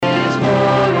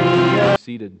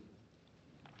seated.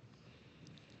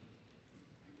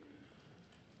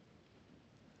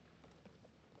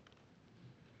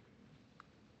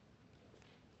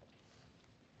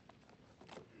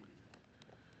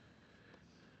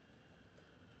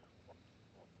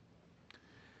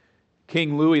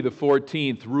 King Louis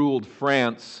XIV ruled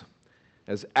France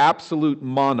as absolute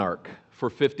monarch for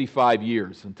 55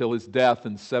 years until his death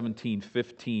in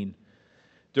 1715.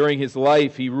 During his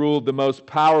life, he ruled the most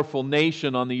powerful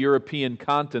nation on the European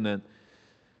continent.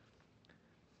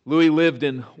 Louis lived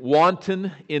in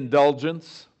wanton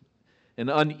indulgence and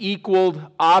unequaled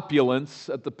opulence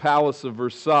at the Palace of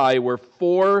Versailles, where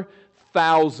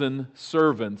 4,000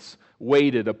 servants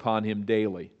waited upon him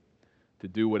daily to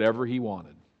do whatever he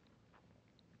wanted.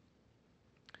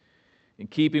 In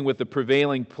keeping with the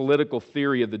prevailing political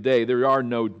theory of the day,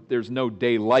 there's no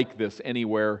day like this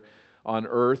anywhere on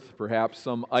earth, perhaps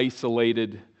some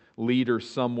isolated leader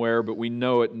somewhere, but we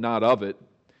know it not of it.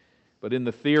 But in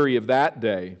the theory of that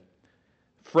day,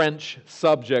 French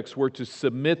subjects were to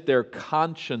submit their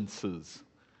consciences,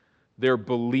 their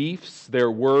beliefs,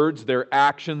 their words, their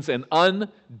actions, and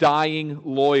undying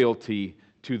loyalty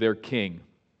to their king.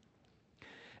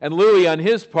 And Louis, on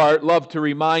his part, loved to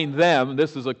remind them,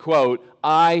 this is a quote,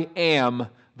 "I am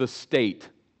the state."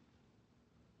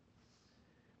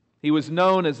 He was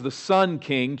known as the Sun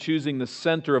King, choosing the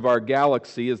center of our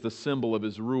galaxy as the symbol of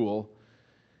his rule.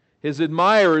 His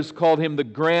admirers called him the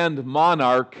Grand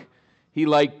Monarch. He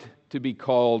liked to be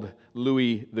called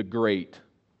Louis the Great.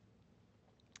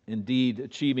 Indeed,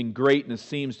 achieving greatness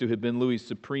seems to have been Louis'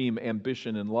 supreme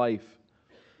ambition in life.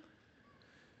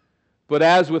 But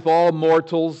as with all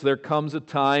mortals, there comes a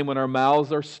time when our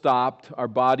mouths are stopped, our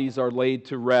bodies are laid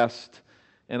to rest,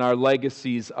 and our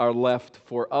legacies are left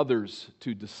for others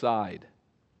to decide.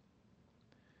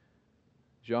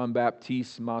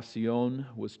 Jean-Baptiste Massillon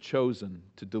was chosen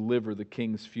to deliver the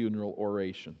king's funeral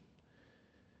oration.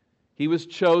 He was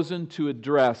chosen to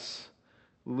address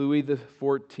Louis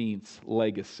XIV's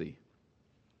legacy.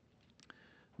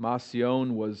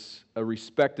 Massillon was a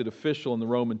respected official in the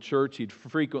Roman Church. He'd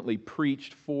frequently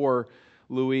preached for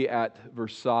Louis at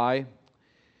Versailles. He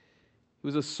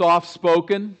was a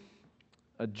soft-spoken,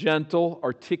 a gentle,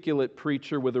 articulate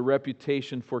preacher with a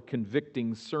reputation for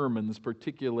convicting sermons,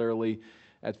 particularly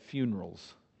at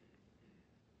funerals.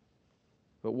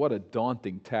 But what a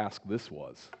daunting task this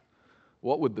was.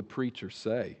 What would the preacher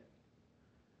say?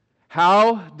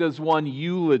 How does one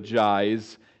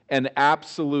eulogize an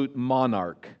absolute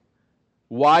monarch,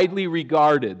 widely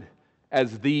regarded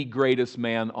as the greatest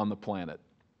man on the planet?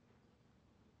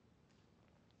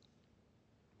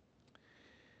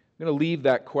 I'm going to leave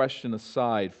that question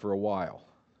aside for a while.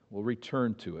 We'll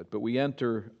return to it, but we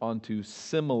enter onto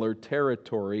similar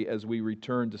territory as we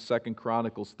return to 2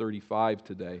 Chronicles 35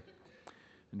 today. I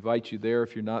invite you there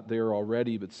if you're not there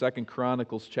already, but 2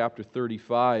 Chronicles chapter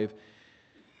 35,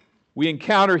 we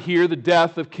encounter here the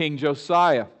death of King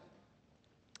Josiah.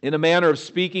 In a manner of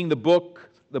speaking, the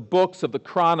books of the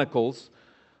Chronicles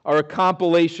are a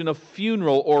compilation of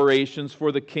funeral orations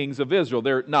for the kings of Israel.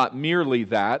 They're not merely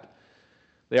that.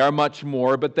 They are much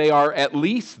more, but they are at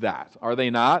least that, are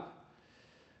they not?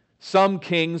 Some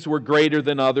kings were greater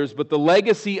than others, but the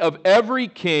legacy of every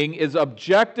king is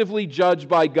objectively judged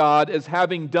by God as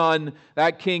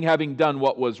that king having done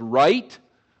what was right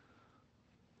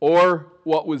or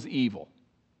what was evil.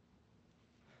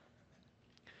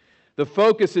 The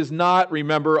focus is not,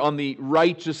 remember, on the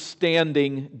righteous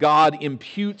standing God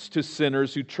imputes to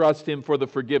sinners who trust Him for the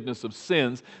forgiveness of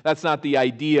sins. That's not the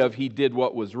idea of he did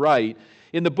what was right.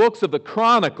 In the books of the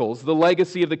Chronicles, the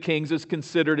legacy of the kings is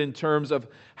considered in terms of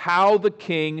how the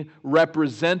king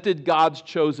represented God's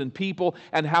chosen people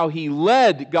and how he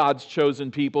led God's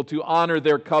chosen people to honor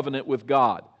their covenant with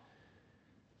God.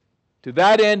 To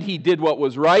that end, he did what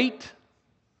was right,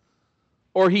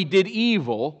 or he did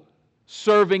evil,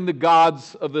 serving the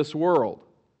gods of this world.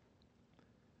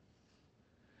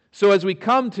 So as we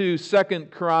come to 2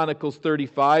 Chronicles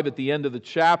 35 at the end of the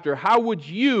chapter, how would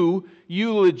you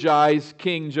eulogize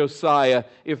King Josiah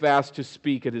if asked to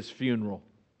speak at his funeral?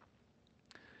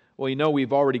 Well, you know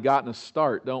we've already gotten a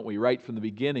start, don't we, right from the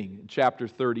beginning. In chapter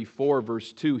 34,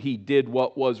 verse 2, he did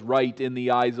what was right in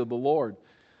the eyes of the Lord.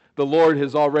 The Lord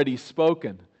has already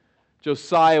spoken.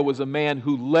 Josiah was a man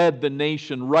who led the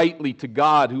nation rightly to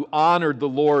God, who honored the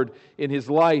Lord in his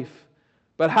life.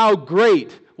 But how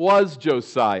great was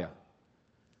Josiah?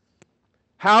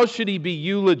 How should he be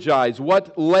eulogized?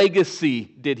 What legacy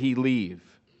did he leave?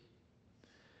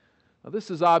 Now,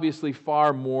 this is obviously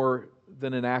far more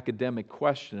than an academic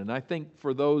question, and I think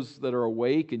for those that are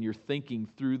awake and you're thinking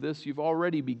through this, you've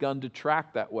already begun to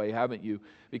track that way, haven't you?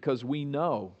 Because we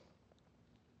know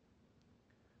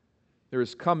there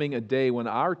is coming a day when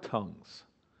our tongues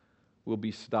will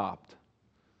be stopped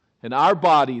and our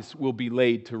bodies will be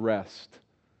laid to rest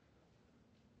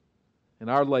and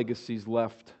our legacies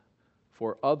left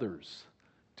for others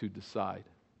to decide.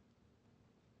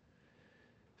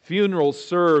 Funerals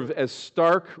serve as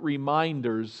stark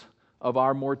reminders of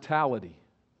our mortality.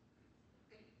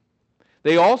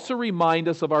 They also remind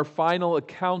us of our final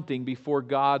accounting before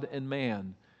God and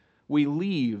man. We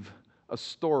leave a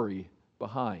story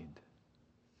behind.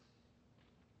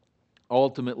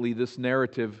 Ultimately, this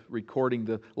narrative recording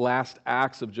the last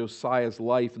acts of Josiah's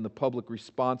life and the public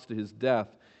response to his death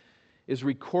is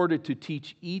recorded to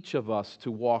teach each of us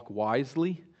to walk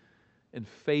wisely and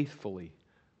faithfully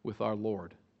with our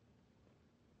Lord.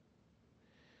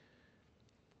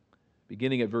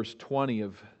 Beginning at verse 20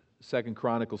 of 2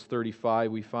 Chronicles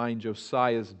 35, we find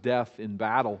Josiah's death in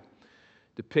battle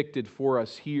depicted for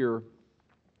us here.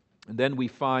 And then we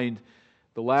find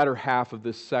the latter half of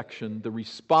this section, the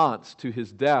response to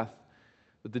his death.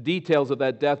 But the details of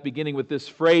that death beginning with this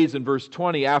phrase in verse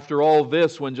 20, after all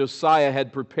this, when Josiah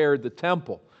had prepared the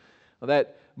temple. Now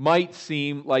that might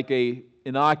seem like an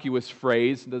innocuous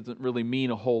phrase. It doesn't really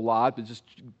mean a whole lot, but just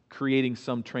creating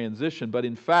some transition. But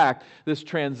in fact, this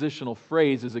transitional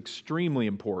phrase is extremely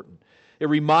important. It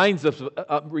reminds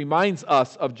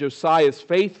us of Josiah's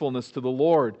faithfulness to the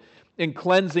Lord in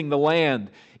cleansing the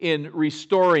land, in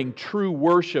restoring true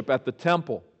worship at the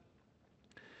temple.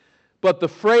 But the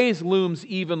phrase looms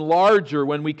even larger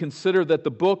when we consider that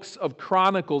the books of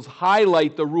Chronicles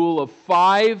highlight the rule of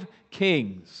 5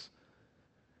 kings,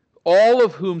 all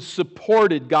of whom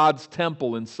supported God's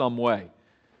temple in some way.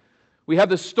 We have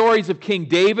the stories of King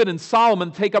David and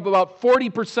Solomon take up about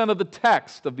 40% of the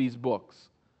text of these books.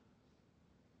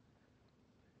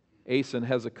 Asa and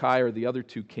Hezekiah are the other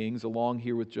 2 kings, along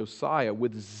here with Josiah.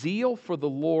 With zeal for the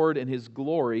Lord and His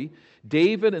glory,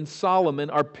 David and Solomon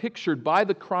are pictured by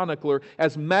the chronicler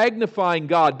as magnifying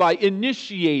God by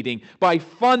initiating, by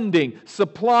funding,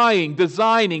 supplying,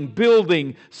 designing,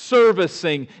 building,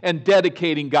 servicing, and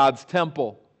dedicating God's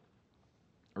temple.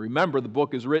 Remember, the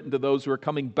book is written to those who are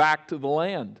coming back to the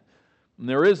land, and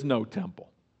there is no temple.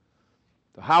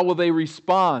 So how will they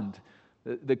respond?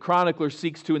 The chronicler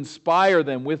seeks to inspire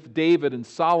them with David and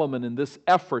Solomon in this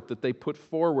effort that they put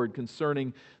forward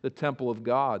concerning the temple of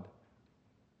God.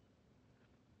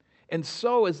 And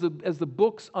so, as the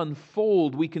books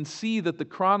unfold, we can see that the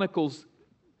chronicles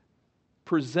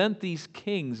present these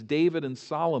kings, David and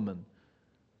Solomon,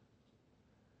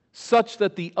 such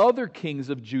that the other kings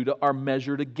of Judah are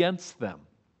measured against them.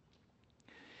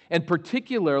 And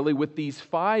particularly with these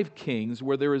 5 kings,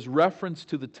 where there is reference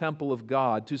to the temple of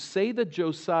God, to say that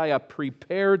Josiah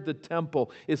prepared the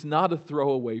temple is not a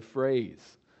throwaway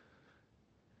phrase.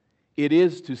 It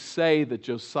is to say that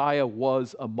Josiah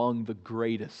was among the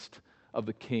greatest of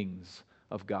the kings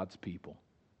of God's people.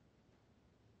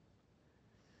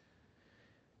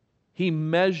 He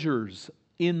measures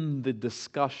in the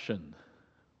discussion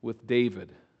with David,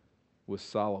 with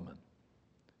Solomon.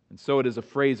 And so it is a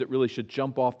phrase that really should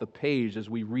jump off the page as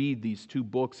we read these 2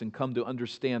 books and come to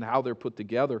understand how they're put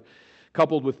together.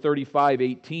 Coupled with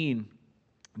 35:18,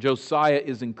 Josiah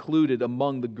is included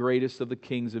among the greatest of the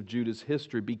kings of Judah's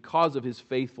history because of his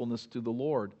faithfulness to the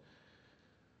Lord.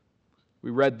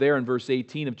 We read there in verse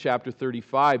 18 of chapter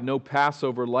 35, no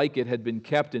Passover like it had been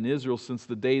kept in Israel since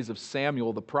the days of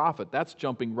Samuel the prophet. That's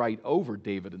jumping right over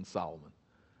David and Solomon.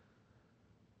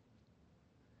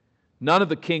 None of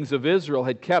the kings of Israel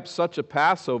had kept such a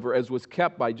Passover as was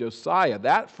kept by Josiah.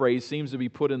 That phrase seems to be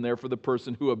put in there for the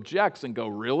person who objects and go,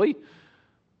 really?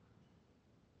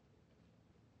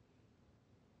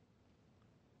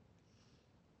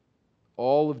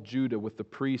 All of Judah with the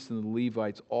priests and the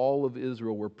Levites, all of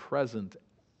Israel were present,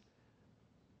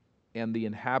 and the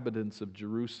inhabitants of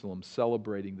Jerusalem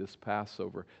celebrating this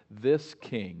Passover. This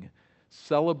king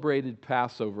celebrated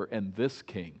Passover, and this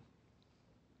king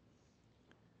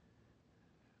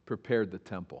prepared the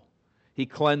temple. He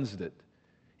cleansed it.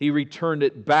 He returned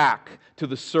it back to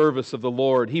the service of the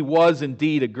Lord. He was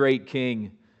indeed a great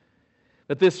king.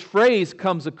 But this phrase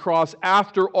comes across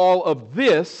after all of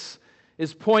this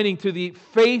is pointing to the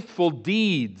faithful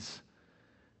deeds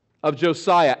of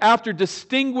Josiah. After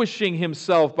distinguishing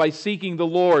himself by seeking the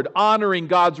Lord, honoring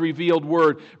God's revealed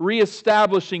word,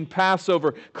 reestablishing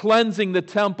Passover, cleansing the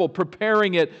temple,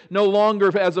 preparing it no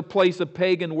longer as a place of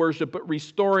pagan worship, but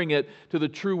restoring it to the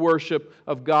true worship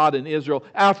of God in Israel.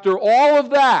 After all of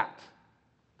that,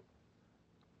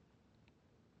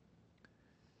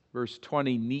 verse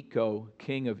 20, Necho,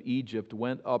 king of Egypt,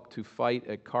 went up to fight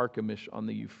at Carchemish on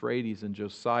the Euphrates, and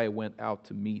Josiah went out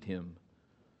to meet him.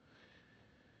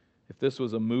 If this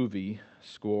was a movie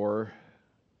score,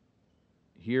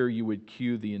 here you would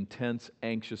cue the intense,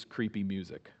 anxious, creepy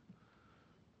music.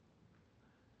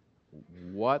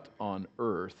 What on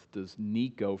earth does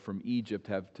Necho from Egypt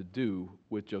have to do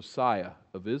with Josiah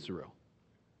of Israel?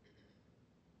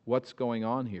 What's going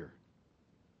on here?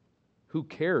 Who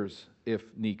cares if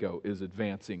Necho is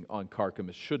advancing on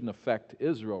Carchemish? Shouldn't affect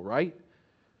Israel, right?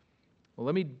 Well,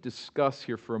 let me discuss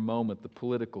here for a moment the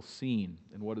political scene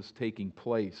and what is taking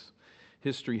place.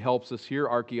 History helps us here.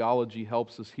 Archaeology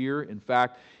helps us here. In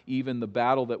fact, even the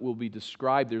battle that will be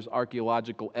described, there's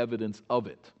archaeological evidence of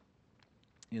it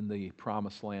in the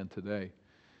Promised Land today.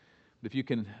 If you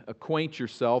can acquaint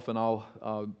yourself, and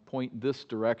I'll point this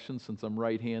direction since I'm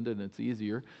right-handed and it's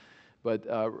easier, but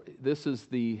this is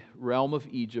the realm of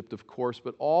Egypt, of course,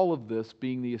 but all of this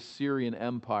being the Assyrian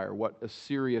Empire, what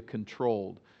Assyria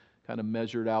controlled, kind of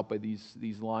measured out by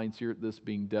these lines here, this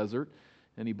being desert.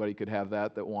 Anybody could have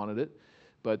that wanted it.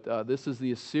 But this is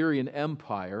the Assyrian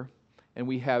Empire, and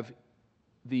we have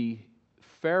the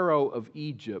Pharaoh of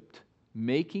Egypt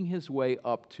making his way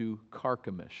up to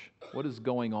Carchemish. What is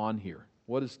going on here?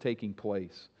 What is taking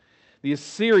place? The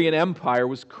Assyrian Empire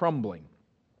was crumbling.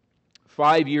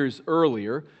 5 years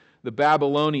earlier, the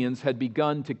Babylonians had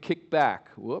begun to kick back.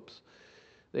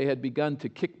 They had begun to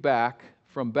kick back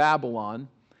from Babylon,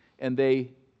 and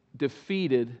they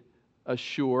defeated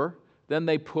Ashur. Then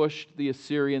they pushed the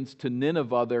Assyrians to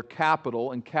Nineveh, their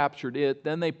capital, and captured it.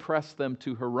 Then they pressed them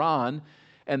to Haran,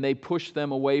 and they pushed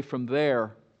them away from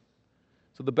there.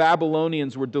 So the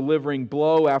Babylonians were delivering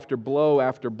blow after blow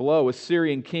after blow.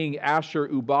 Assyrian king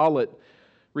Ashur-uballit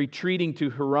retreating to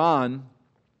Haran.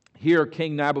 Here,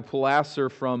 King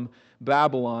Nabopolassar from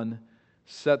Babylon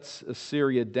sets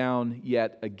Assyria down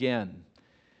yet again.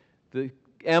 The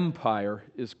empire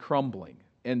is crumbling.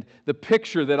 And the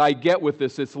picture that I get with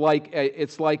this, it's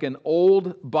like an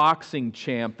old boxing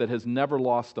champ that has never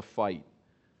lost a fight.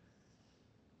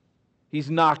 He's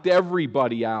knocked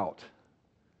everybody out.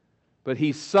 But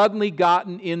he's suddenly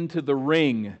gotten into the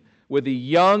ring with a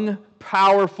young,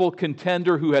 powerful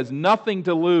contender who has nothing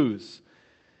to lose.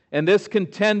 And this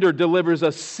contender delivers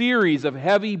a series of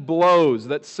heavy blows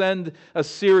that send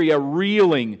Assyria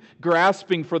reeling,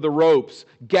 grasping for the ropes,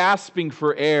 gasping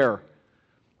for air.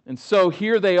 And so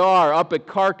here they are up at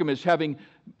Carchemish,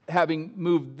 having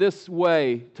moved this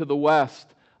way to the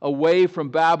west, away from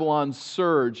Babylon's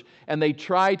surge, and they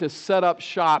try to set up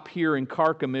shop here in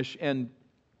Carchemish and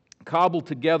cobble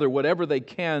together whatever they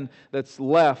can that's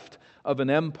left of an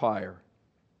empire.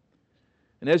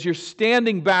 And as you're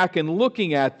standing back and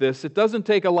looking at this, it doesn't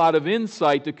take a lot of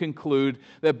insight to conclude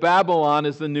that Babylon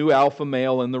is the new alpha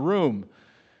male in the room.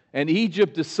 And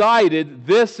Egypt decided,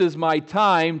 this is my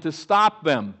time to stop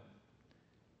them.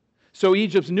 So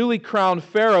Egypt's newly crowned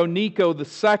Pharaoh, Necho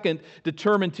II,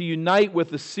 determined to unite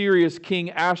with Assyria's king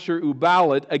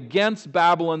Ashur-uballit against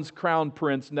Babylon's crown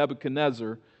prince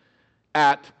Nebuchadnezzar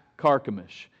at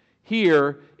Carchemish.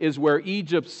 Here is where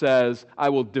Egypt says, I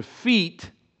will defeat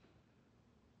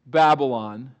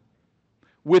Babylon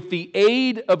with the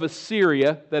aid of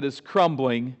Assyria that is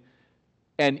crumbling,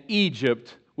 and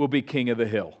Egypt will be king of the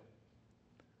hill.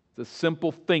 It's a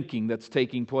simple thinking that's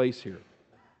taking place here.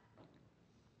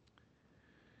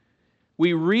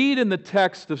 We read in the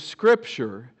text of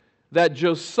Scripture that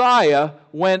Josiah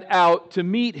went out to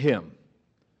meet him.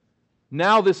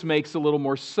 Now this makes a little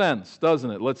more sense,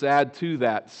 doesn't it? Let's add to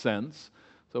that sense.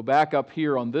 So back up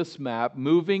here on this map,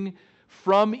 moving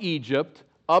from Egypt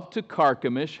up to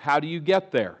Carchemish, how do you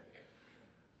get there?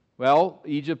 Well,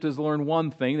 Egypt has learned one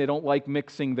thing. They don't like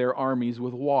mixing their armies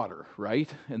with water, right?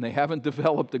 And they haven't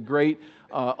developed a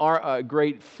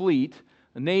great fleet,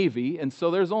 a navy, and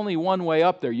so there's only one way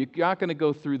up there. You're not going to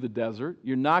go through the desert.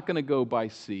 You're not going to go by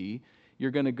sea.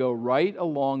 You're going to go right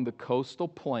along the coastal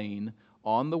plain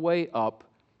on the way up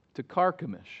to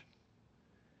Carchemish.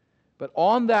 But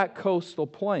on that coastal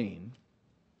plain,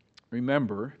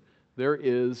 remember, there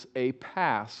is a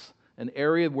pass, an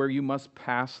area where you must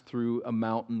pass through a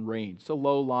mountain range. It's a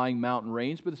low-lying mountain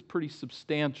range, but it's pretty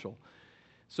substantial.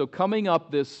 So coming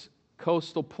up this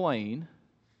coastal plain,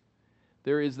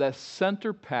 there is that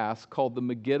center pass called the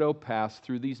Megiddo Pass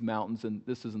through these mountains, and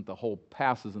this isn't the whole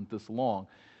pass, isn't this long,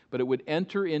 but it would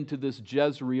enter into this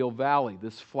Jezreel Valley,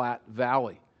 this flat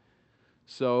valley.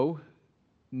 So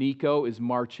Necho is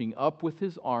marching up with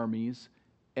his armies,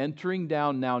 entering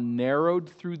down, now narrowed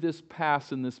through this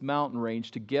pass in this mountain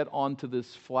range to get onto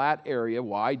this flat area.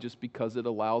 Why? Just because it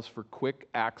allows for quick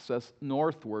access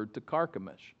northward to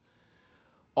Carchemish.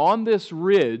 On this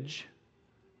ridge,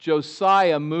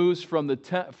 Josiah moves from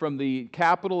the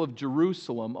capital of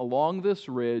Jerusalem along this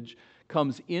ridge,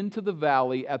 comes into the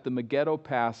valley at the Megiddo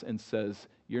Pass and says,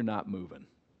 "You're not moving,"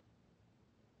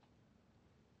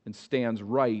 and stands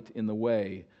right in the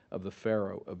way of the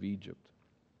Pharaoh of Egypt.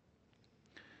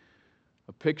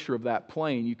 A picture of that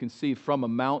plain you can see from a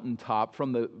mountaintop,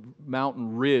 from the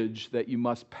mountain ridge that you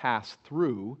must pass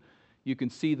through. You can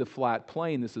see the flat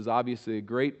plain. This is obviously a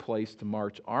great place to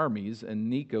march armies, and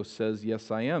Necho says, yes,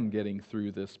 I am getting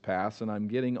through this pass, and I'm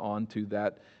getting onto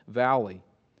that valley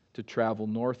to travel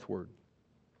northward.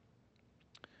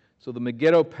 So the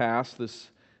Megiddo Pass,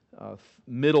 this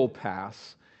middle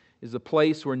pass, is a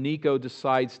place where Necho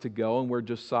decides to go and where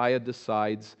Josiah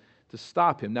decides to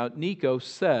stop him. Now, Necho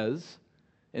says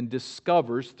and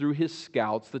discovers through his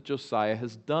scouts that Josiah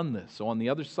has done this. So on the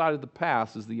other side of the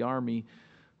pass is the army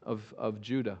of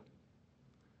Judah.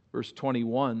 Verse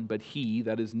 21, but he,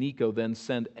 that is Necho, then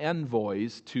sent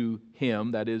envoys to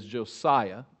him, that is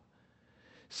Josiah,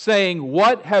 saying,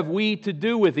 what have we to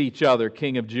do with each other,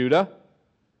 king of Judah?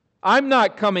 I'm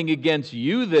not coming against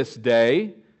you this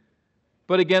day,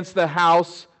 but against the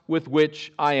house with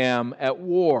which I am at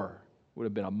war. Would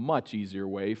have been a much easier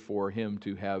way for him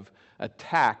to have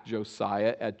attacked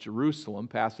Josiah at Jerusalem,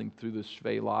 passing through the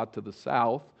Shvelah to the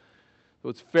south. So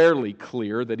it's fairly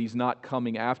clear that he's not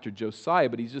coming after Josiah,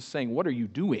 but he's just saying, what are you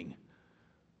doing?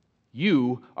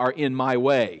 You are in my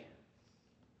way.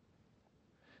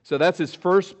 So that's his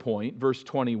first point, verse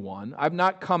 21. I've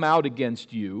not come out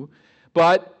against you,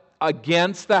 but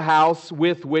against the house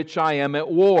with which I am at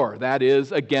war. That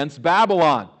is, against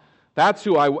Babylon. That's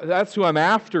who I'm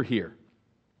after here.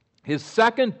 His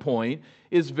second point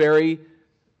is very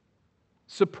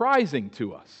surprising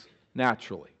to us,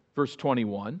 naturally. Verse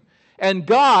 21, and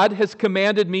God has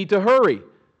commanded me to hurry.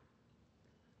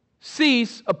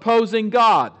 Cease opposing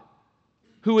God,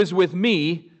 who is with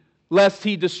me, lest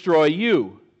he destroy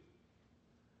you.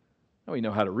 Now we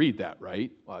know how to read that,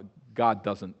 right? God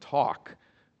doesn't talk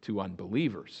to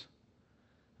unbelievers.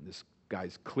 This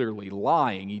guy's clearly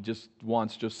lying. He just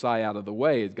wants Josiah out of the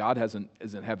way. God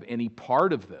doesn't have any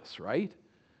part of this, right?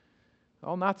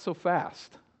 Well, not so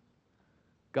fast.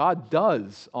 God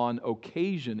does, on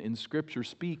occasion in Scripture,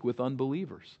 speak with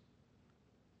unbelievers.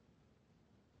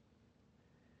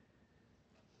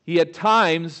 He at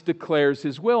times declares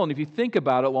His will, and if you think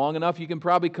about it long enough, you can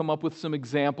probably come up with some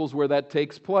examples where that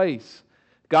takes place.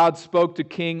 God spoke to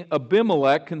King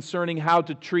Abimelech concerning how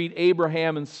to treat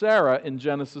Abraham and Sarah in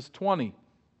Genesis 20.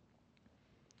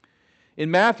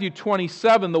 In Matthew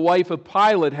 27, the wife of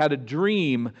Pilate had a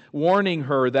dream warning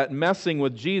her that messing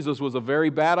with Jesus was a very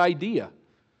bad idea.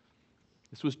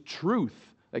 This was truth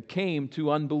that came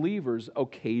to unbelievers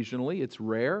occasionally. It's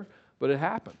rare, but it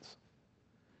happens.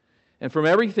 And from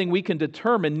everything we can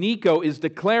determine, Necho is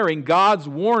declaring God's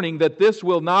warning that this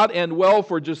will not end well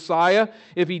for Josiah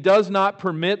if he does not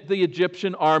permit the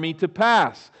Egyptian army to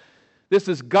pass. This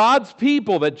is God's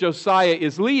people that Josiah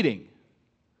is leading.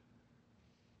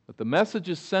 But the message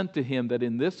is sent to him that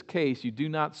in this case you do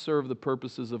not serve the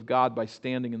purposes of God by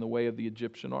standing in the way of the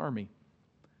Egyptian army.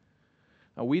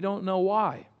 Now we don't know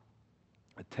why.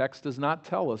 The text does not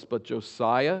tell us, but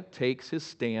Josiah takes his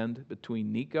stand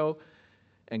between Necho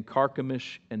and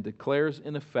Carchemish and declares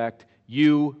in effect,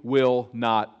 you will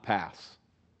not pass.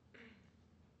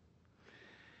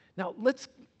 Now let's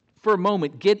for a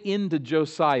moment get into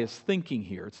Josiah's thinking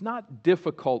here. It's not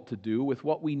difficult to do with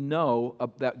what we know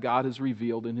that God has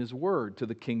revealed in His Word to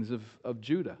the kings of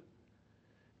Judah.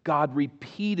 God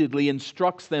repeatedly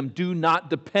instructs them, do not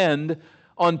depend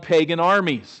on pagan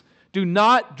armies. Do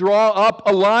not draw up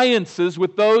alliances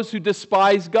with those who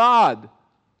despise God.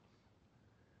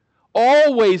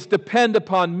 Always depend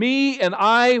upon me, and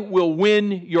I will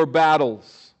win your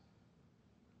battles.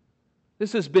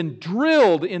 This has been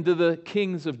drilled into the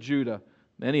kings of Judah.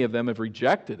 Many of them have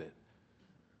rejected it.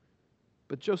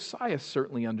 But Josiah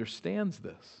certainly understands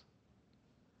this.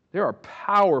 There are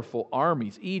powerful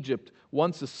armies, Egypt,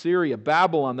 once Assyria,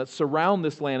 Babylon, that surround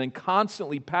this land and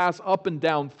constantly pass up and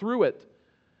down through it.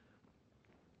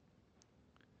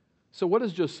 So what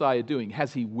is Josiah doing?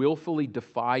 Has he willfully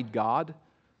defied God?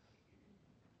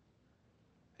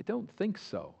 I don't think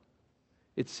so.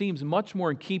 It seems much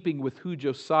more in keeping with who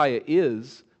Josiah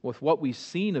is, with what we've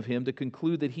seen of him, to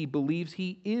conclude that he believes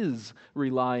he is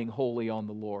relying wholly on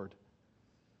the Lord.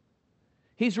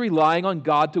 He's relying on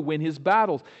God to win his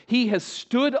battles. He has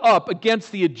stood up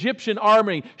against the Egyptian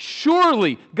army.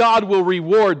 Surely God will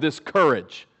reward this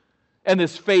courage and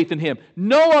this faith in him.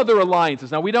 No other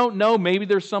alliances. Now we don't know, maybe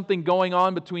there's something going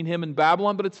on between him and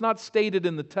Babylon, but it's not stated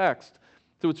in the text,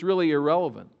 so it's really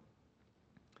irrelevant.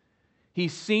 He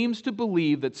seems to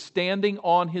believe that standing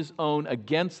on his own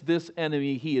against this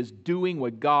enemy, he is doing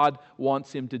what God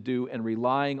wants him to do and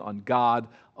relying on God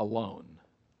alone.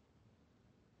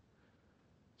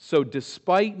 So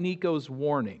despite Necho's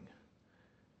warning,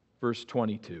 verse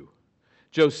 22,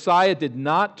 Josiah did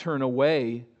not turn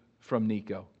away from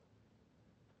Necho.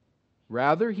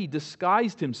 Rather, he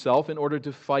disguised himself in order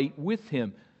to fight with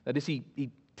him. That is, he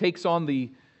takes on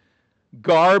the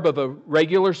garb of a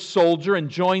regular soldier and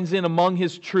joins in among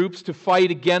his troops to fight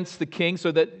against the king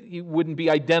so that he wouldn't be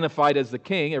identified as the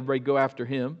king. Everybody go after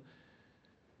him.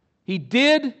 He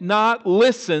did not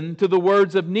listen to the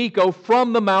words of Necho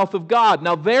from the mouth of God.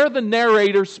 Now there the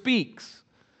narrator speaks.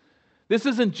 This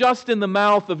isn't just in the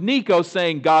mouth of Necho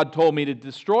saying, God told me to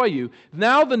destroy you.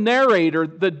 Now the narrator,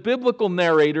 the biblical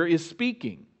narrator, is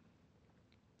speaking.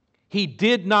 He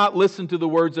did not listen to the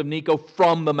words of Necho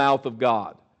from the mouth of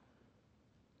God.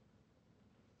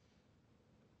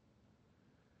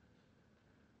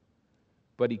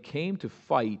 But he came to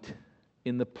fight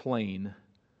in the plain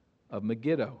of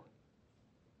Megiddo.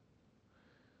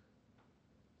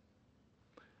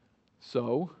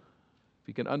 So, if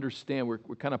you can understand, we're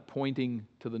kind of pointing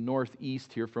to the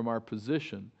northeast here from our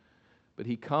position. But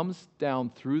he comes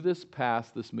down through this pass,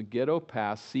 this Megiddo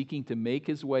pass, seeking to make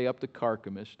his way up to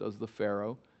Carchemish, does the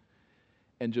Pharaoh.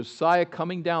 And Josiah,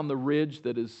 coming down the ridge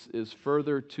that is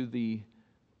further to the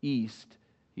east,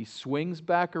 he swings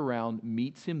back around,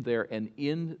 meets him there, and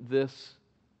in this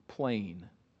plain,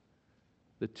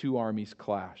 the two armies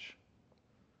clash.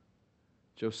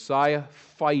 Josiah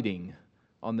fighting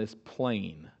on this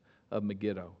plain of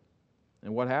Megiddo.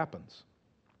 And what happens?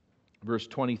 Verse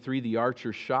 23, the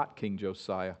archer shot King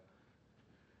Josiah.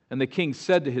 And the king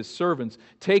said to his servants,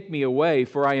 "Take me away,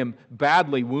 for I am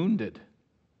badly wounded."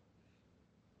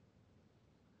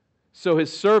 So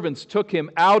his servants took him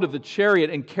out of the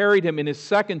chariot and carried him in his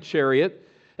second chariot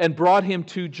and brought him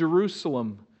to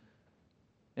Jerusalem.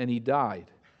 And he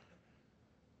died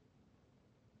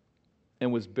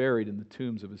and was buried in the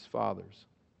tombs of his fathers.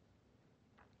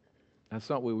 That's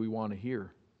not what we want to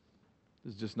hear.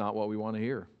 This is just not what we want to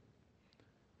hear.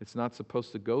 It's not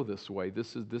supposed to go this way.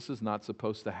 This is not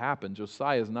supposed to happen.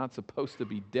 Josiah is not supposed to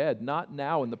be dead. Not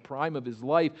now in the prime of his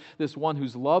life. This one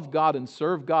who's loved God and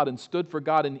served God and stood for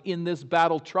God and in this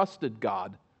battle trusted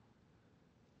God.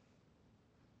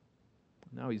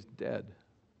 Now he's dead.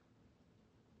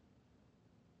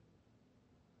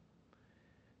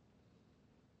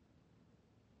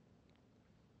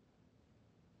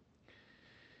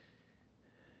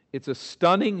 It's a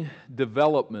stunning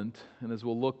development, and as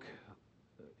we'll look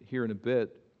here in a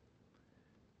bit,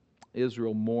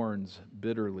 Israel mourns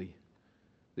bitterly.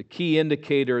 The key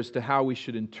indicator as to how we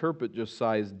should interpret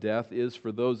Josiah's death is,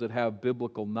 for those that have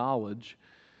biblical knowledge,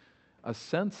 a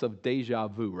sense of deja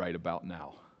vu right about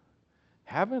now.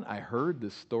 Haven't I heard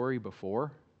this story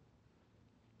before?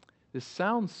 This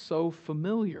sounds so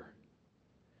familiar.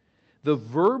 The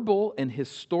verbal and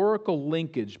historical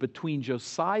linkage between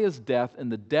Josiah's death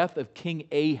and the death of King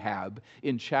Ahab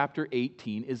in chapter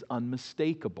 18 is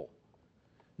unmistakable.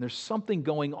 And there's something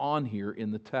going on here in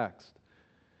the text.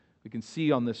 We can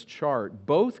see on this chart,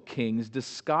 both kings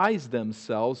disguise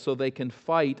themselves so they can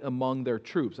fight among their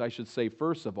troops. I should say,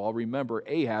 first of all, remember,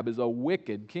 Ahab is a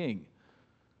wicked king.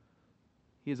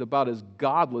 He is about as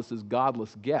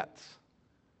godless gets.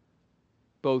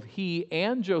 Both he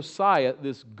and Josiah,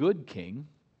 this good king,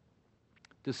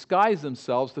 disguise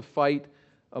themselves to fight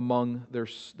among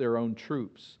their own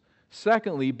troops.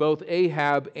 Secondly, both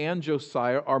Ahab and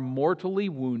Josiah are mortally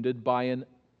wounded by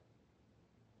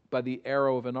the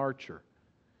arrow of an archer.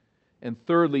 And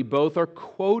thirdly, both are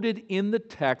quoted in the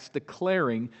text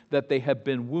declaring that they have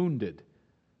been wounded.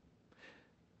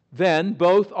 Then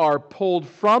both are pulled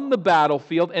from the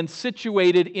battlefield and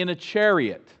situated in a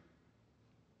chariot.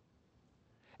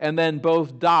 And then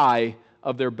both die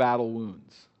of their battle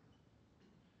wounds.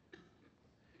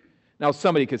 Now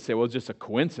somebody could say, well, it's just a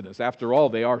coincidence. After all,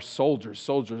 they are soldiers.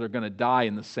 Soldiers are going to die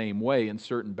in the same way in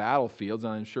certain battlefields,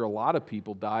 and I'm sure a lot of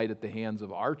people died at the hands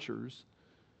of archers.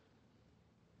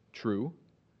 True.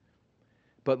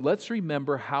 But let's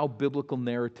remember how biblical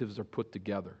narratives are put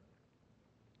together.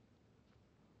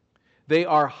 They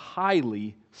are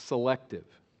highly selective.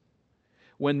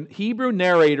 When Hebrew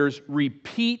narrators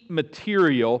repeat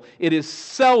material, it is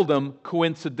seldom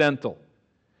coincidental.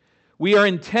 We are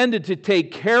intended to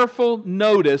take careful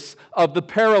notice of the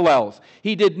parallels.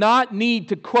 He did not need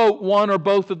to quote one or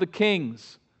both of the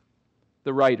kings,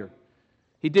 the writer.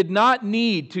 He did not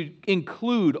need to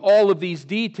include all of these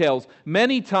details.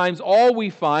 Many times all we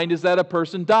find is that a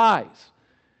person dies.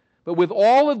 But with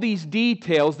all of these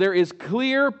details, there is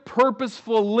clear,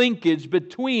 purposeful linkage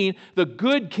between the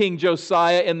good King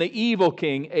Josiah and the evil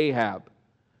king Ahab.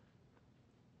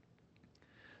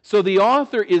 So the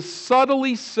author is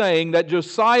subtly saying that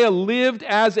Josiah lived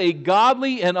as a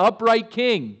godly and upright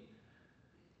king.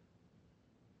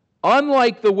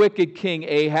 Unlike the wicked king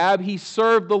Ahab, he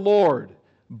served the Lord.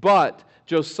 But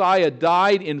Josiah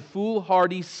died in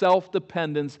foolhardy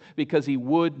self-dependence because he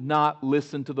would not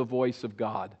listen to the voice of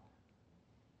God.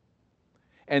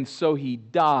 And so he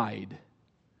died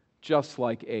just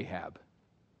like Ahab.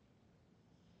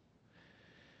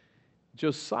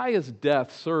 Josiah's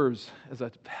death serves as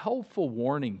a helpful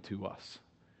warning to us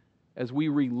as we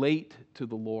relate to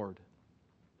the Lord.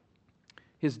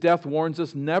 His death warns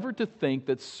us never to think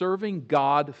that serving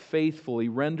God faithfully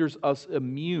renders us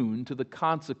immune to the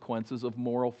consequences of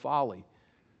moral folly.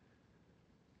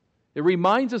 It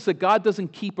reminds us that God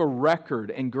doesn't keep a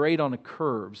record and grade on a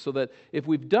curve, so that if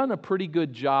we've done a pretty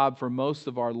good job for most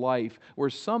of our life, we're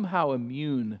somehow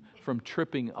immune from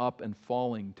tripping up and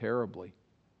falling terribly.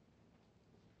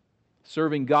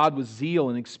 Serving God with zeal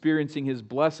and experiencing His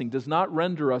blessing does not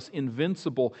render us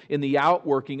invincible in the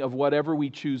outworking of whatever we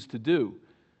choose to do.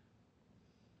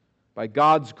 By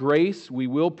God's grace, we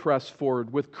will press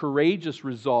forward with courageous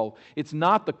resolve. It's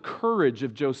not the courage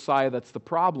of Josiah that's the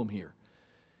problem here.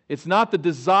 It's not the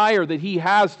desire that he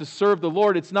has to serve the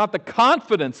Lord. It's not the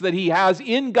confidence that he has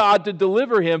in God to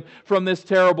deliver him from this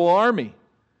terrible army.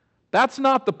 That's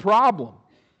not the problem.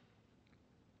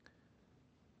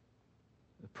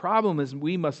 The problem is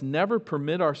we must never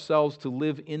permit ourselves to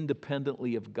live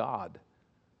independently of God.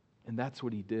 And that's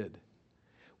what he did.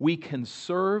 We can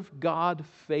serve God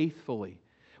faithfully.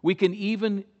 We can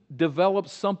even develop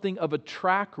something of a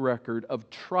track record of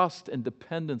trust and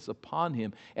dependence upon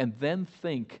Him, and then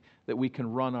think that we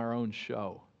can run our own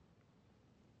show.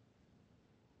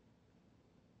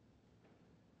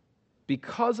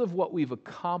 Because of what we've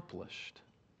accomplished,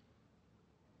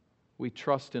 we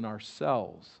trust in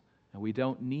ourselves, and we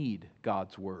don't need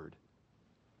God's Word.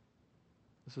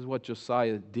 This is what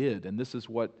Josiah did, and this is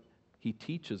what he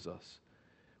teaches us.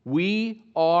 We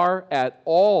are at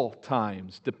all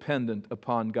times dependent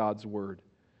upon God's Word.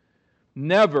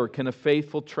 Never can a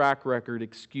faithful track record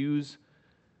excuse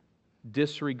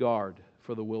disregard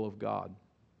for the will of God.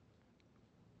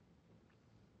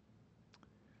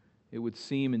 It would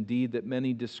seem indeed that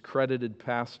many discredited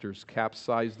pastors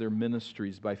capsize their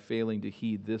ministries by failing to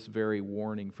heed this very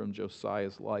warning from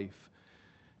Josiah's life,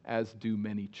 as do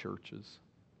many churches.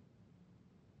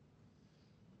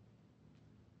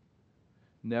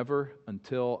 Never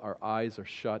until our eyes are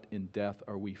shut in death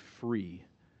are we free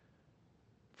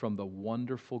from the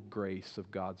wonderful grace of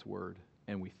God's Word,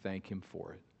 and we thank Him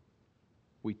for it.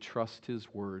 We trust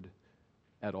His Word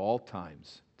at all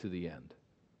times to the end.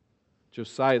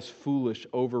 Josiah's foolish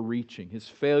overreaching, his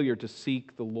failure to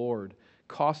seek the Lord,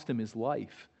 cost him his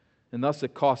life, and thus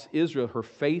it cost Israel her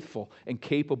faithful and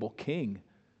capable king.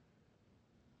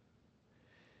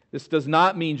 This does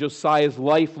not mean Josiah's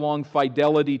lifelong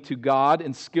fidelity to God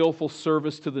and skillful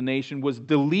service to the nation was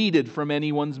deleted from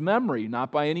anyone's memory,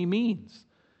 not by any means.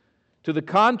 To the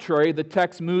contrary, the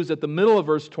text moves at the middle of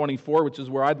verse 24, which is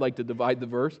where I'd like to divide the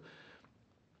verse,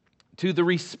 to the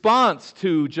response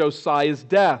to Josiah's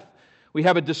death. We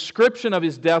have a description of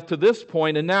his death to this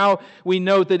point, and now we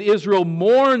note that Israel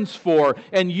mourns for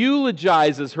and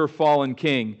eulogizes her fallen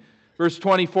king. Verse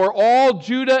 24, all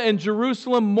Judah and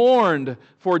Jerusalem mourned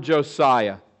for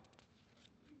Josiah.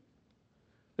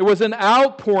 There was an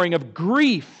outpouring of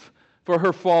grief for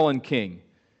her fallen king.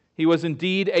 He was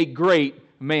indeed a great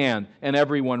man, and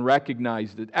everyone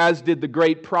recognized it, as did the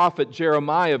great prophet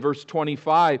Jeremiah, verse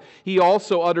 25. He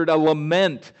also uttered a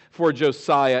lament for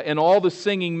Josiah, and all the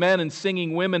singing men and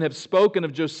singing women have spoken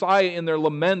of Josiah in their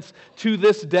laments to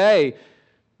this day.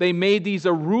 They made these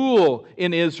a rule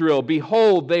in Israel.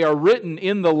 Behold, they are written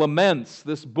in the laments.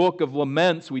 This book of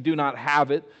laments, we do not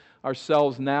have it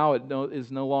ourselves now. It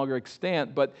is no longer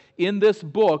extant. But in this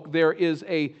book, there is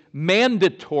a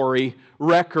mandatory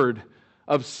record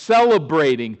of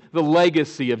celebrating the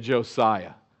legacy of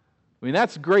Josiah. I mean,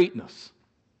 that's greatness.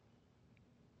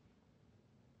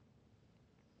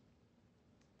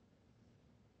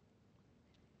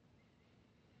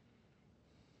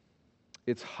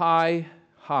 It's high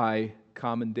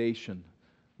commendation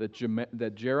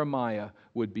that Jeremiah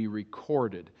would be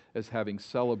recorded as having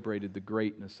celebrated the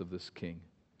greatness of this king.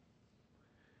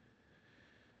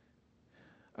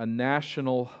 A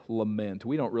national lament.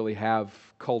 We don't really have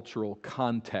cultural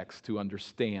context to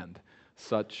understand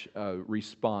such a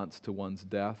response to one's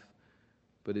death.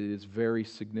 but it is very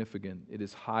significant. It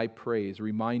is high praise,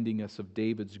 reminding us of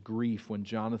David's grief when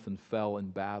Jonathan fell in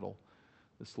battle.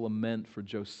 This lament for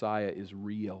Josiah is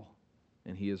real,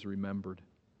 and he is remembered.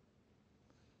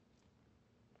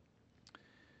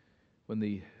 When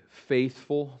the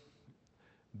faithful,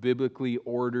 biblically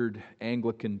ordered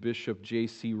Anglican Bishop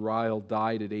J.C. Ryle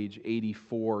died at age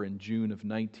 84 in June of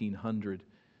 1900,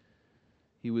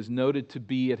 he was noted to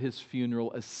be at his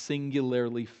funeral a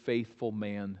singularly faithful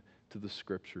man to the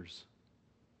Scriptures.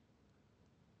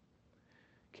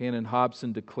 Canon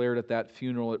Hobson declared at that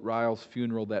funeral, at Ryle's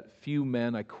funeral, that few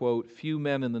men, I quote, "few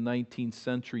men in the 19th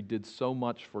century did so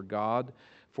much for God,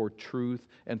 for truth,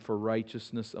 and for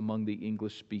righteousness among the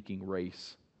English-speaking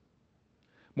race."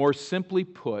 More simply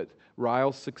put,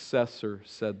 Ryle's successor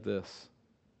said this: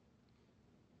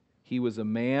 he was a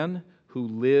man who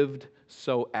lived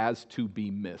so as to be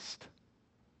missed.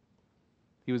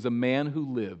 He was a man who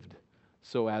lived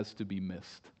so as to be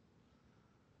missed.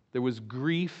 There was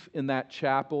grief in that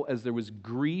chapel as there was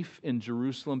grief in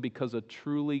Jerusalem because a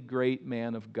truly great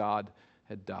man of God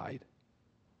had died.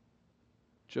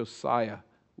 Josiah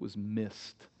was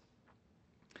missed.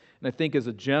 And I think as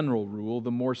a general rule,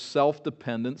 the more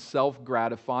self-dependent,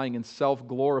 self-gratifying, and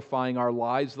self-glorifying our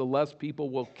lives, the less people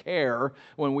will care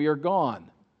when we are gone.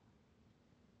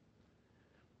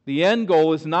 The end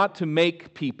goal is not to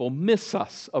make people miss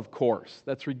us, of course.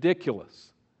 That's ridiculous.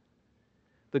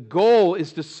 The goal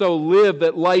is to so live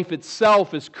that life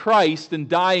itself is Christ and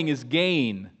dying is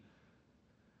gain.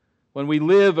 When we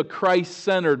live a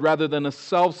Christ-centered rather than a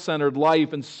self-centered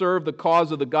life and serve the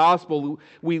cause of the gospel,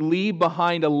 we leave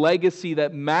behind a legacy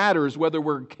that matters whether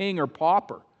we're king or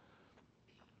pauper.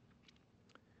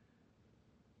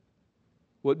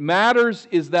 What matters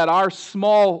is that our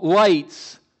small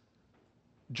lights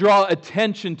draw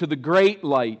attention to the great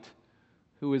light,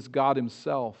 who is God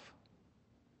Himself.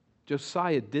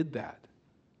 Josiah did that,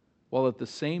 while at the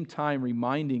same time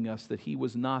reminding us that he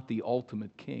was not the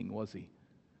ultimate king, was he?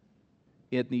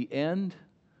 In the end,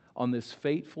 on this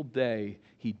fateful day,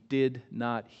 he did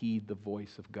not heed the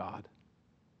voice of God.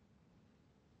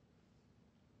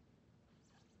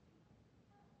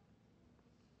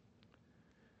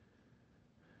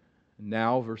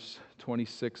 Now, verse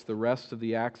 26, the rest of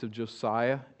the acts of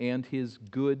Josiah and his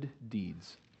good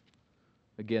deeds.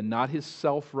 Again, not his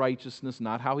self-righteousness,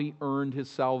 not how he earned his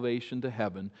salvation to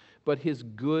heaven, but his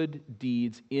good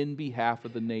deeds in behalf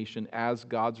of the nation as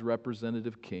God's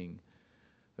representative king,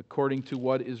 according to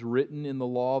what is written in the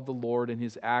law of the Lord, and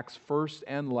his acts first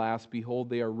and last, behold,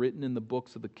 they are written in the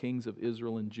books of the kings of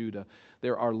Israel and Judah.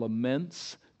 There are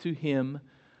laments to him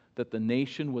that the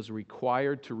nation was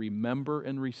required to remember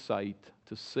and recite,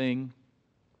 to sing,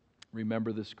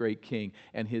 remember this great king,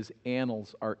 and his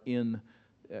annals are in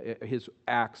his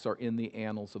acts are in the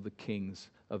annals of the kings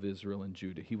of Israel and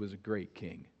Judah. He was a great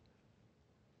king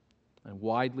and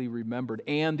widely remembered,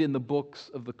 and in the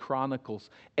books of the Chronicles,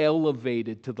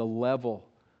 elevated to the level,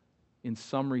 in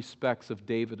some respects, of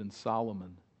David and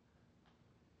Solomon.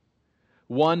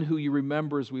 One who you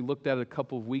remember, as we looked at it a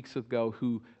couple of weeks ago,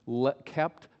 who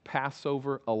kept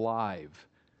Passover alive,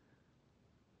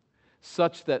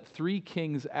 such that 3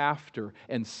 kings after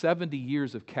and 70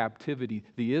 years of captivity,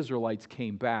 the Israelites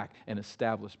came back and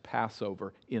established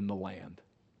Passover in the land.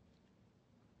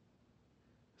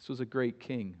 This was a great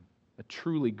king, a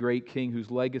truly great king whose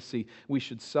legacy we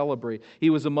should celebrate. He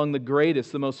was among the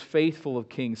greatest, the most faithful of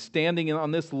kings, standing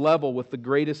on this level with the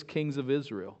greatest kings of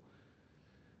Israel.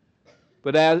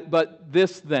 But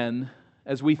this then,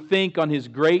 as we think on his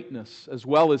greatness as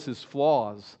well as his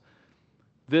flaws,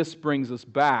 this brings us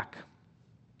back,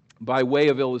 by way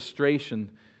of illustration,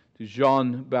 to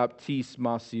Jean-Baptiste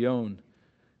Massillon,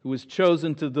 who was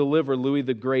chosen to deliver Louis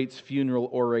the Great's funeral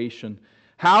oration.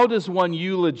 How does one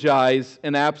eulogize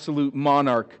an absolute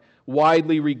monarch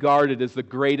widely regarded as the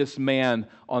greatest man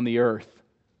on the earth?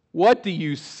 What do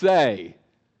you say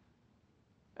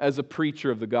as a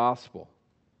preacher of the gospel?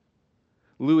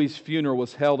 Louis's funeral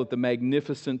was held at the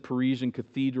magnificent Parisian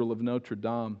Cathedral of Notre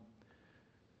Dame.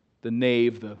 The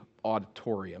nave, the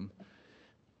auditorium,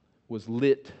 was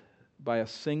lit by a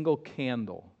single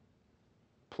candle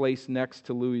placed next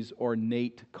to Louis's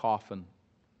ornate coffin.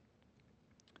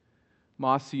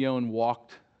 Massillon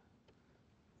walked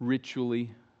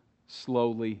ritually,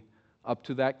 slowly, up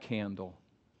to that candle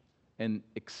and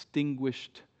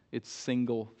extinguished its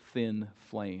single thin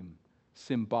flame,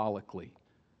 symbolically,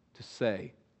 to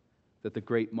say that the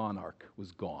great monarch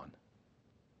was gone.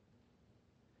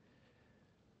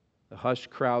 The hushed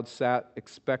crowd sat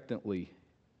expectantly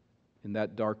in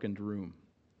that darkened room.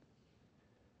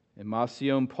 And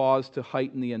Massillon paused to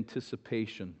heighten the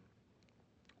anticipation.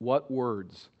 What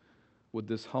words would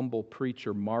this humble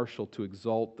preacher marshal to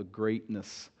exalt the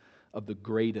greatness of the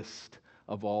greatest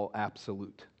of all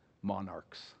absolute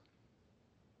monarchs.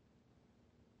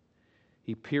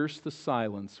 He pierced the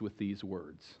silence with these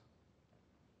words: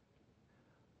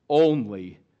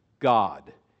 "Only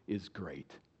God is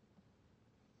great."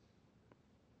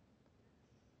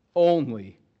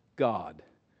 Only God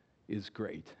is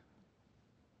great.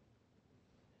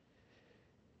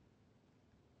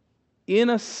 In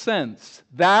a sense,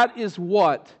 that is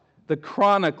what the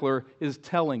chronicler is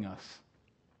telling us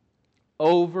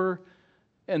over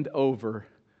and over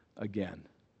again.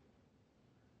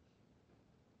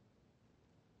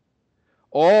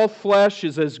 All flesh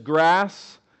is as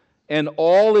grass, and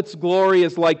all its glory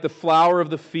is like the flower of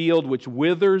the field, which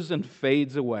withers and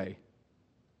fades away.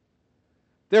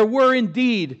 There were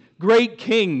indeed great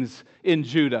kings in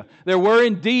Judah. There were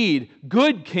indeed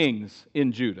good kings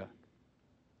in Judah.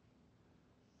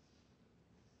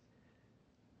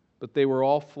 But they were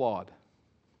all flawed,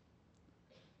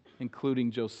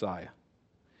 including Josiah.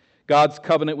 God's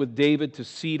covenant with David to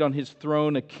seat on his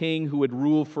throne a king who would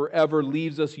rule forever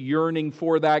leaves us yearning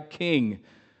for that king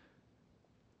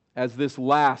as this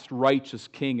last righteous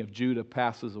king of Judah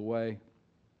passes away.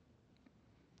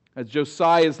 As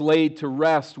Josiah is laid to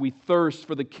rest, we thirst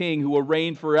for the king who will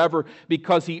reign forever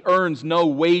because he earns no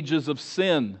wages of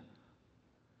sin.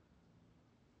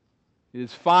 It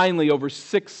is finally over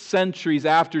 6 centuries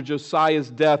after Josiah's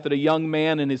death that a young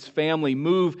man and his family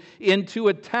move into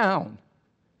a town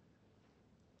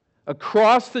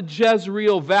across the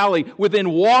Jezreel Valley within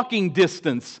walking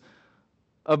distance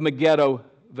of Megiddo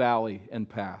Valley and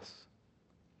Pass.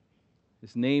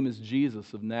 His name is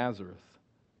Jesus of Nazareth.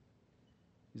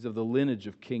 He's of the lineage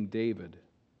of King David.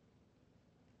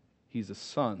 He's a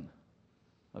son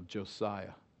of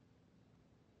Josiah.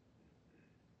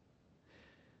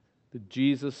 The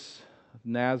Jesus of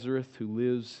Nazareth who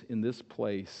lives in this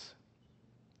place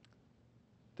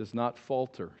does not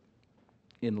falter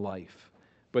in life,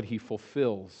 but he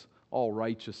fulfills all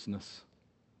righteousness.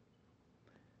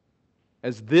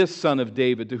 As this son of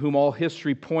David, to whom all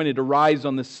history pointed to rise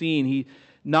on the scene, he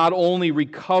not only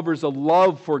recovers a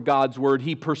love for God's Word,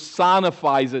 he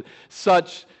personifies it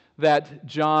such that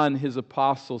John, his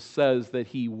apostle, says that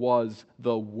he was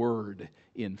the Word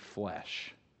in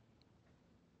flesh.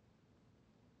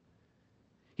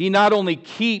 He not only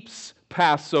keeps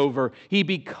Passover, he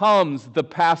becomes the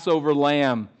Passover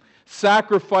lamb,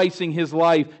 sacrificing his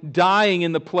life, dying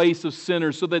in the place of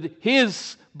sinners, so that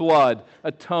his blood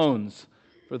atones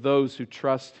for those who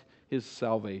trust his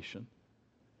salvation.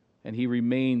 And he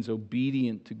remains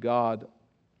obedient to God,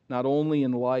 not only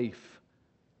in life,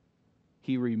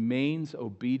 he remains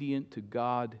obedient to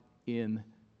God in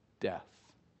death,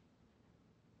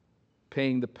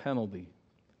 paying the penalty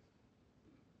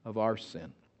of our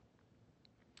sin.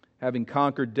 Having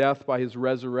conquered death by his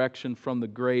resurrection from the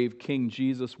grave, King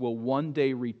Jesus will one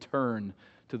day return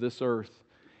to this earth.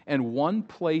 And one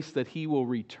place that he will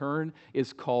return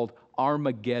is called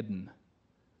Armageddon,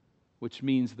 which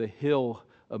means the hill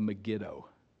of Megiddo.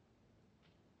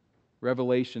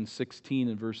 Revelation 16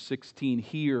 and verse 16,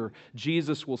 here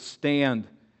Jesus will stand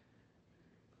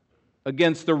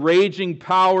against the raging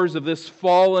powers of this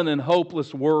fallen and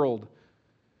hopeless world.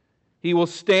 He will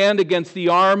stand against the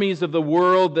armies of the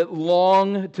world that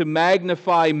long to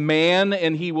magnify man,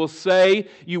 and he will say,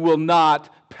 "You will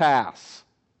not pass."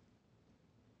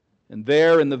 And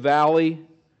there in the valley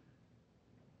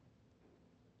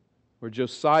where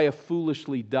Josiah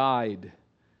foolishly died,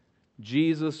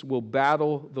 Jesus will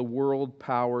battle the world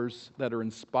powers that are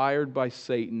inspired by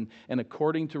Satan, and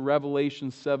according to Revelation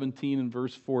 17 and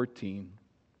verse 14,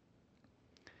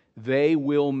 they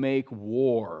will make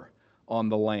war on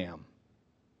the Lamb,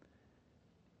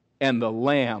 and the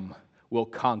Lamb will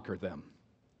conquer them.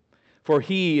 For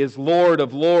he is Lord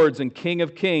of lords and King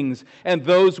of kings, and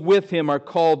those with him are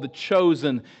called the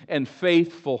chosen and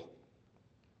faithful.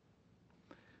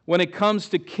 When it comes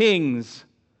to kings,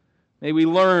 may we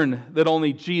learn that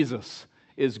only Jesus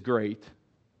is great.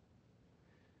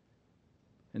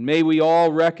 And may we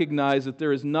all recognize that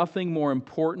there is nothing more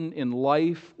important in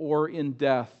life or in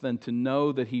death than to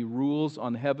know that he rules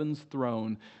on heaven's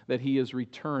throne, that he is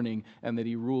returning, and that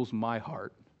he rules my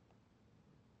heart.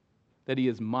 That he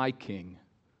is my King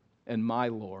and my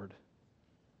Lord,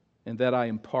 and that I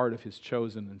am part of his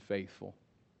chosen and faithful.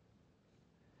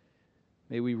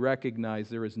 May we recognize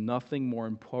there is nothing more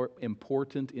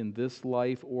important in this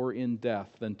life or in death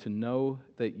than to know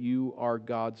that you are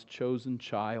God's chosen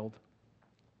child,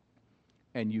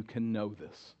 and you can know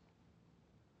this.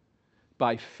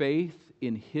 By faith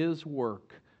in his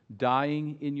work,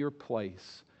 dying in your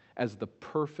place, as the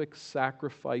perfect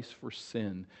sacrifice for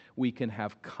sin, we can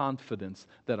have confidence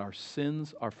that our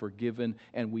sins are forgiven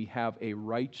and we have a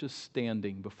righteous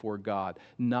standing before God,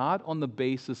 not on the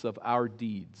basis of our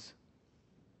deeds,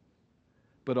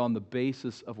 but on the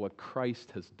basis of what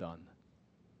Christ has done.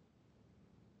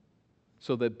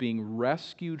 So that being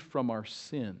rescued from our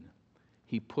sin,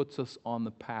 He puts us on the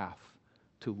path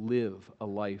to live a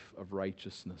life of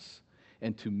righteousness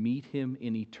and to meet Him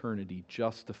in eternity,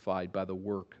 justified by the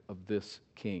work of this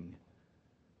King.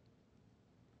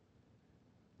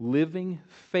 Living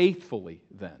faithfully,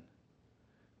 then,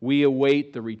 we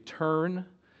await the return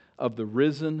of the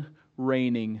risen,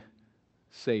 reigning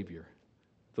Savior,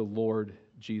 the Lord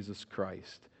Jesus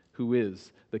Christ, who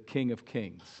is the King of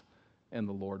kings and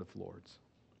the Lord of lords.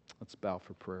 Let's bow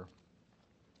for prayer.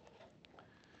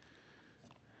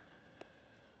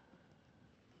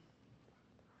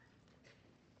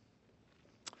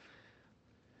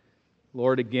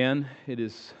 Lord, again, it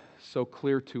is so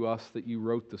clear to us that You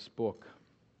wrote this book.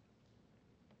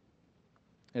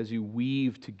 As You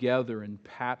weave together and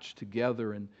patch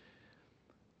together and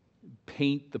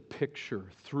paint the picture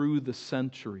through the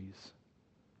centuries,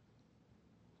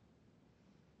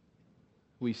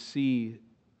 we see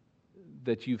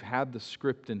that You've had the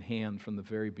script in hand from the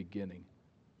very beginning.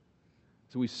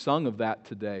 So we sung of that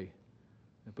today.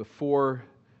 Before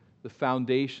the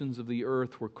foundations of the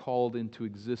earth were called into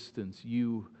existence,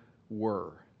 You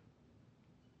were.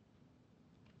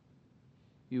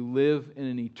 You live in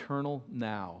an eternal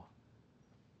now,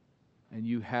 and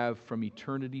You have from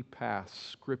eternity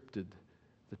past scripted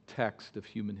the text of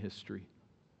human history.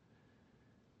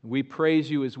 We praise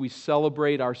You as we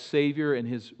celebrate our Savior and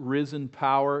His risen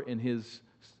power and His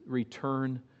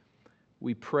return.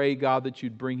 We pray, God, that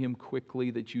You'd bring Him quickly,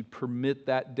 that You'd permit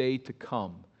that day to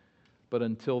come. But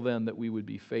until then, that we would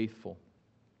be faithful,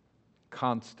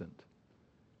 constant,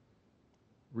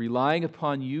 relying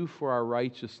upon You for our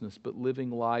righteousness, but living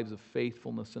lives of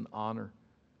faithfulness and honor.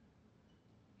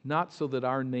 Not so that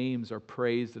our names are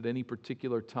praised at any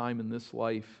particular time in this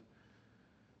life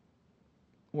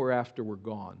or after we're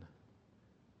gone,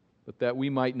 but that we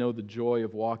might know the joy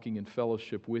of walking in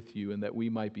fellowship with You, and that we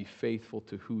might be faithful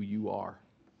to who You are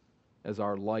as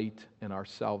our light and our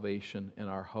salvation and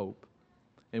our hope.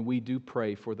 And we do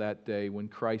pray for that day when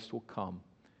Christ will come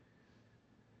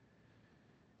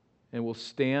and will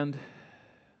stand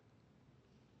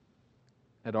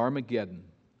at Armageddon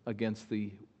against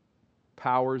the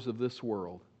powers of this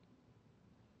world,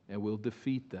 and will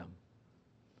defeat them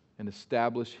and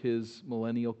establish His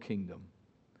millennial kingdom.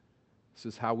 This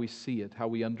is how we see it, how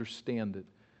we understand it.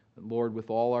 And Lord, with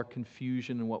all our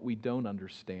confusion and what we don't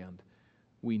understand,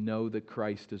 we know that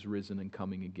Christ is risen and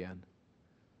coming again.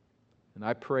 And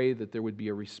I pray that there would be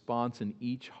a response in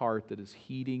each heart that is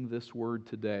heeding this word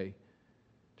today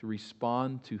to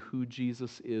respond to who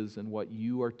Jesus is and what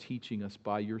You are teaching us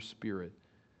by Your Spirit,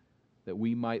 that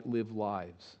we might live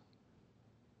lives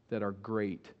that are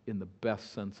great in the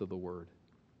best sense of the word,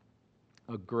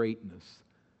 a greatness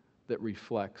that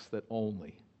reflects that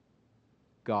only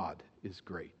God is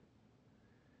great,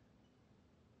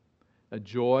 a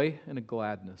joy and a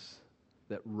gladness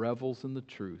that revels in the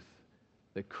truth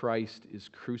that Christ is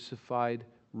crucified,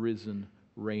 risen,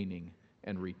 reigning,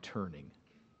 and returning.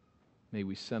 May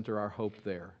we center our hope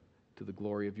there to the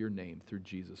glory of Your name. Through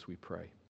Jesus we pray.